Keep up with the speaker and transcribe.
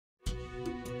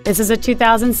This is a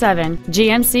 2007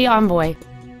 GMC Envoy.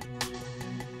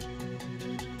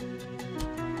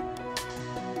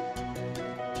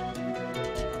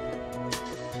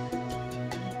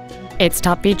 Its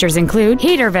top features include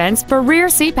heater vents for rear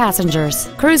seat passengers,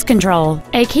 cruise control,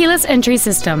 a keyless entry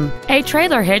system, a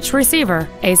trailer hitch receiver,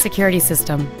 a security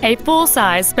system, a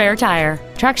full-size spare tire,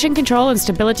 traction control and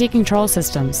stability control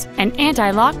systems, an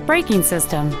anti-lock braking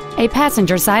system, a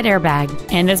passenger side airbag,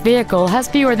 and this vehicle has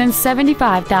fewer than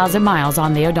 75,000 miles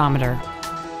on the odometer.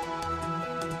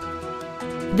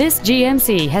 This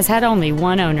GMC has had only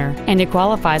one owner, and it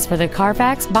qualifies for the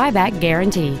Carfax buyback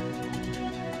guarantee.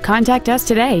 Contact us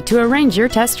today to arrange your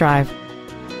test drive.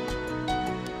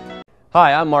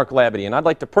 Hi, I'm Mark Labadie, and I'd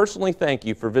like to personally thank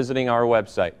you for visiting our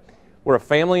website. We're a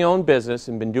family-owned business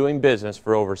and been doing business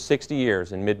for over 60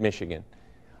 years in mid-Michigan.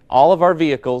 All of our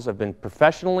vehicles have been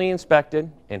professionally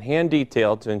inspected and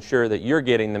hand-detailed to ensure that you're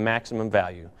getting the maximum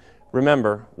value.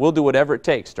 Remember, we'll do whatever it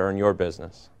takes to earn your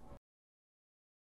business.